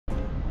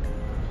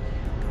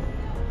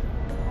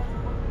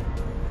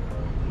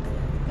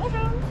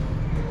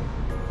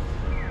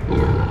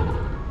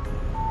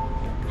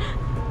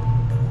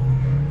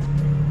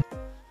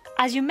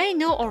As you may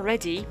know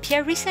already,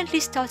 Pierre recently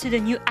started a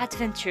new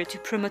adventure to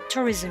promote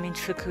tourism in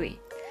Fukui.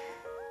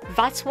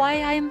 That's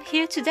why I am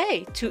here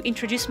today, to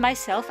introduce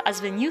myself as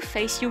the new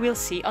face you will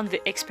see on the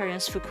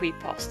Experience Fukui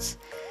posts.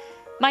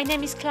 My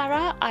name is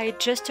Clara, I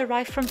just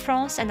arrived from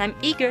France and I'm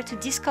eager to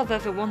discover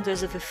the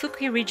wonders of the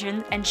Fukui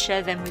region and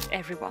share them with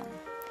everyone.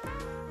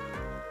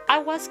 I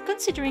was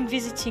considering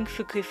visiting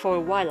Fukui for a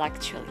while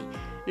actually,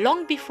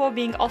 long before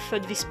being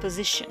offered this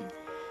position.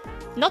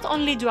 Not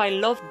only do I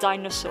love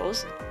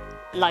dinosaurs,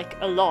 like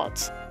a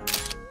lot,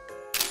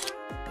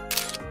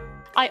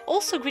 I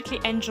also greatly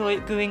enjoy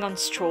going on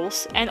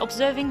strolls and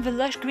observing the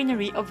lush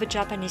greenery of the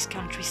Japanese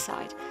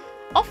countryside,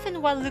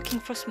 often while looking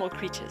for small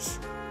creatures.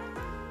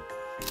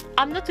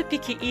 I'm not a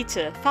picky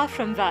eater, far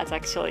from that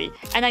actually,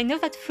 and I know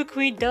that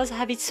Fukui does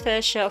have its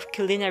fair share of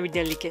culinary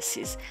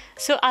delicacies,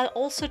 so I'll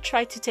also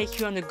try to take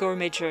you on a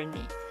gourmet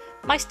journey.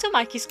 My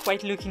stomach is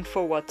quite looking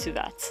forward to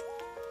that.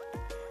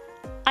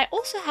 I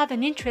also have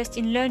an interest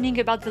in learning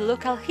about the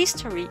local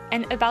history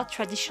and about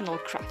traditional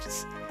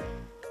crafts.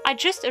 I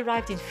just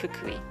arrived in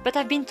Fukui, but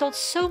I've been told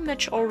so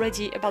much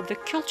already about the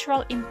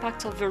cultural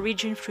impact of the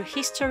region through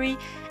history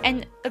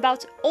and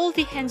about all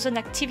the hands-on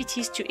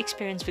activities to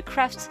experience the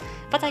crafts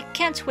that I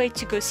can't wait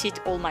to go see it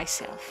all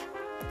myself.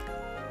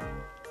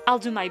 I'll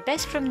do my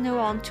best from now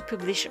on to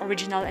publish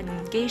original and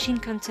engaging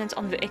content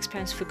on the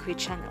Experience Fukui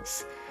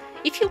channels.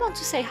 If you want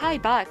to say hi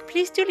back,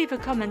 please do leave a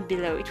comment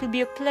below, it will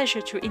be a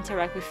pleasure to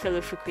interact with fellow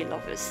Fukui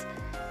lovers.